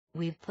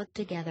We've put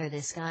together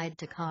this guide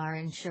to car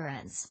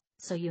insurance,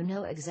 so you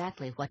know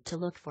exactly what to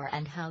look for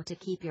and how to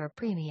keep your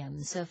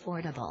premiums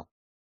affordable.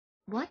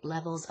 What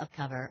levels of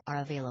cover are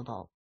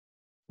available?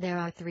 There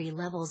are 3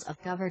 levels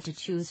of cover to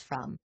choose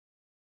from.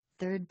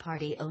 Third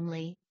party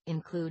only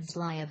includes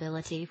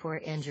liability for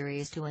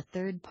injuries to a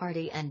third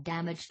party and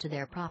damage to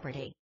their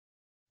property.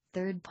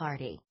 Third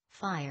party,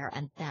 fire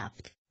and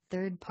theft.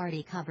 Third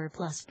party cover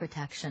plus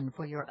protection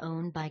for your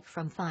own bike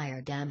from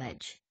fire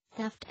damage,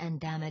 theft and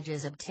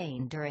damages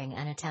obtained during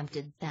an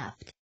attempted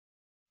theft.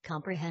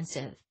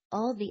 Comprehensive,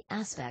 all the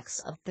aspects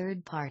of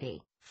third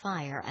party,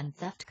 fire and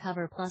theft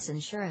cover plus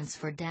insurance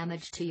for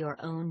damage to your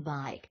own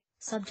bike,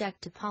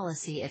 subject to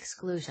policy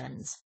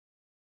exclusions.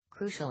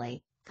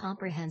 Crucially,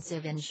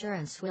 comprehensive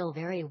insurance will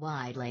vary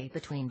widely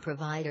between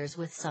providers,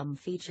 with some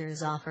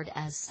features offered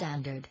as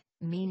standard,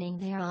 meaning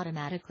they are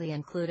automatically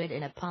included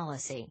in a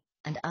policy,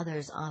 and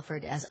others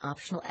offered as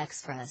optional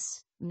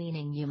extras,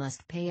 meaning you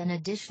must pay an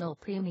additional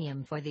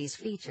premium for these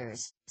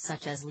features,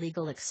 such as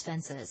legal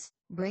expenses,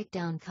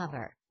 breakdown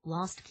cover,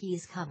 lost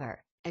keys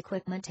cover,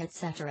 equipment,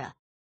 etc.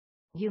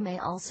 You may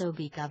also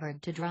be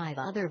covered to drive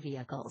other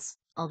vehicles,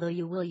 although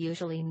you will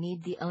usually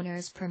need the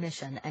owner's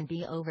permission and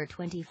be over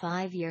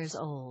 25 years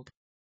old.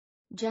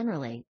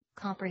 Generally,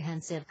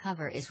 comprehensive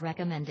cover is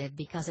recommended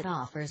because it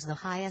offers the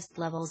highest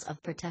levels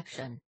of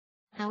protection.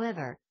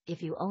 However,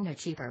 if you own a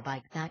cheaper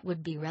bike that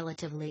would be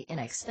relatively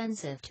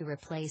inexpensive to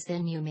replace,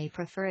 then you may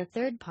prefer a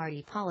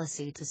third-party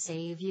policy to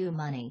save you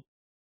money.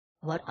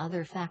 What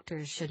other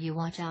factors should you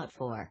watch out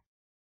for?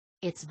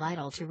 It's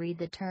vital to read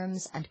the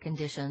terms and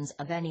conditions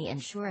of any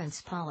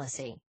insurance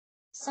policy.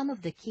 Some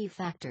of the key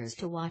factors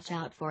to watch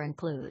out for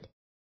include: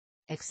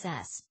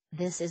 excess.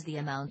 This is the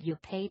amount you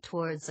pay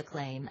towards a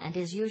claim and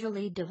is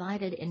usually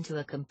divided into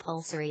a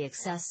compulsory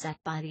excess set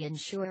by the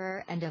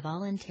insurer and a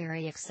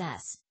voluntary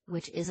excess,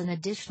 which is an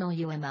additional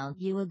amount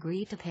you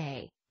agree to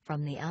pay,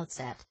 from the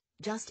outset,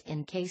 just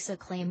in case a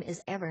claim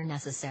is ever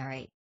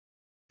necessary.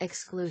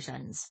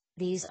 Exclusions.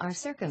 These are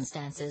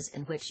circumstances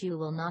in which you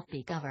will not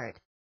be covered.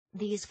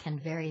 These can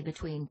vary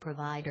between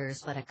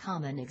providers, but a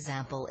common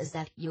example is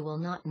that you will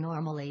not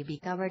normally be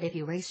covered if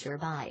you race your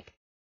bike.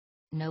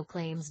 No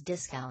claims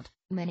discount.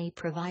 Many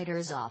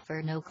providers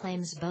offer no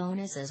claims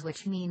bonuses,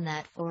 which mean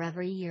that for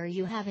every year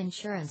you have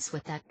insurance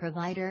with that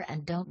provider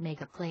and don't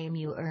make a claim,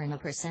 you earn a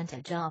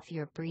percentage off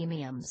your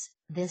premiums.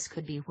 This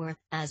could be worth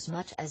as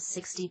much as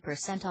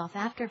 60% off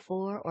after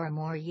 4 or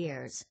more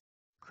years.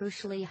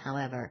 Crucially,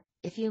 however,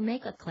 if you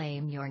make a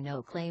claim, your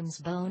no claims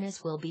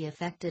bonus will be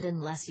affected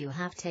unless you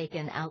have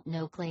taken out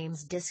no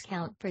claims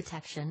discount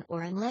protection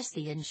or unless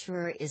the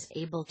insurer is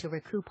able to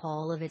recoup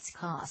all of its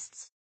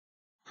costs.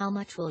 How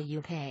much will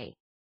you pay?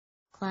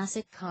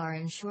 Classic car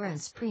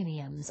insurance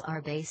premiums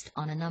are based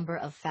on a number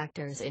of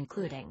factors,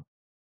 including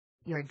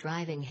your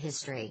driving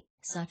history,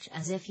 such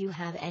as if you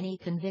have any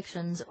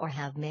convictions or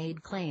have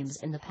made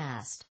claims in the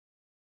past.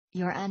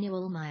 Your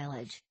annual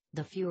mileage.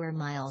 The fewer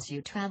miles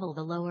you travel,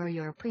 the lower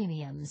your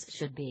premiums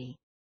should be.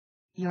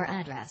 Your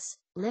address.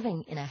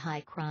 Living in a high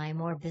crime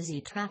or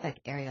busy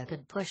traffic area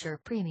could push your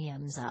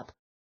premiums up.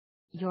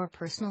 Your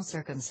personal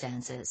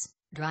circumstances.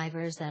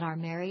 Drivers that are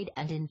married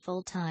and in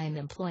full-time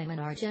employment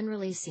are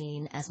generally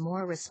seen as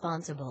more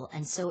responsible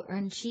and so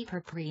earn cheaper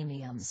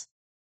premiums.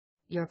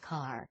 Your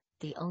car.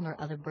 The owner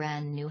of a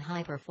brand new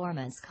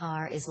high-performance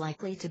car is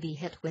likely to be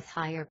hit with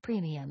higher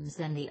premiums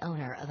than the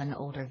owner of an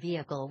older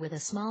vehicle with a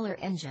smaller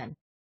engine.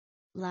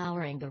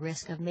 Lowering the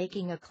risk of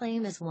making a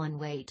claim is one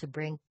way to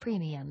bring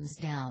premiums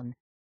down.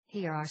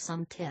 Here are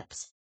some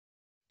tips.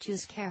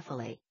 Choose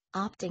carefully.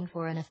 Opting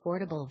for an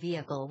affordable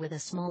vehicle with a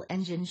small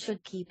engine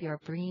should keep your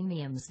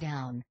premiums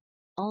down.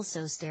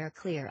 Also, steer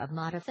clear of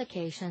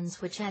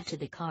modifications which add to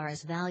the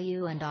car's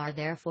value and are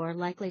therefore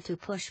likely to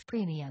push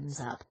premiums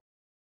up.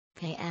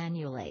 Pay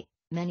annually.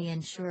 Many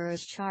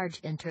insurers charge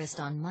interest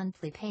on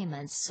monthly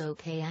payments, so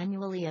pay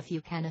annually if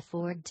you can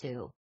afford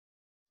to.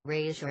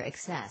 Raise your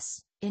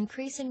excess.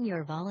 Increasing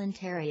your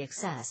voluntary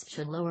excess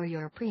should lower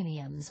your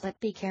premiums, but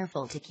be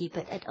careful to keep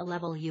it at a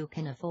level you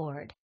can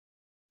afford.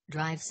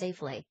 Drive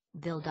safely.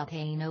 Build up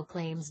a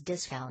no-claims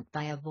discount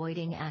by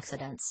avoiding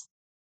accidents.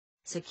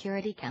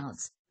 Security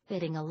counts.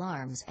 Fitting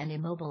alarms and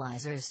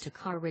immobilizers to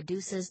car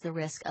reduces the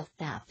risk of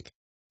theft.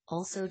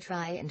 Also,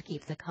 try and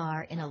keep the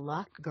car in a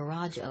locked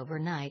garage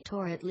overnight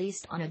or at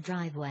least on a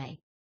driveway.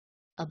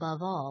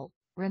 Above all,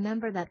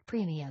 remember that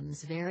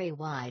premiums vary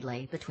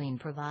widely between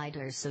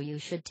providers, so you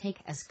should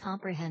take as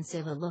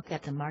comprehensive a look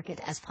at the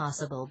market as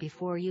possible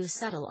before you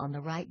settle on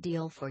the right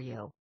deal for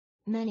you.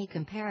 Many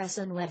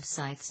comparison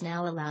websites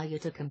now allow you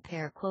to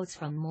compare quotes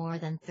from more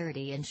than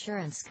 30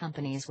 insurance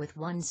companies with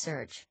one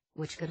search,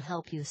 which could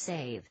help you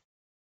save.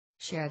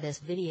 Share this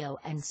video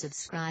and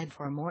subscribe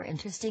for more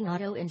interesting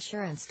auto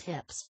insurance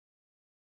tips.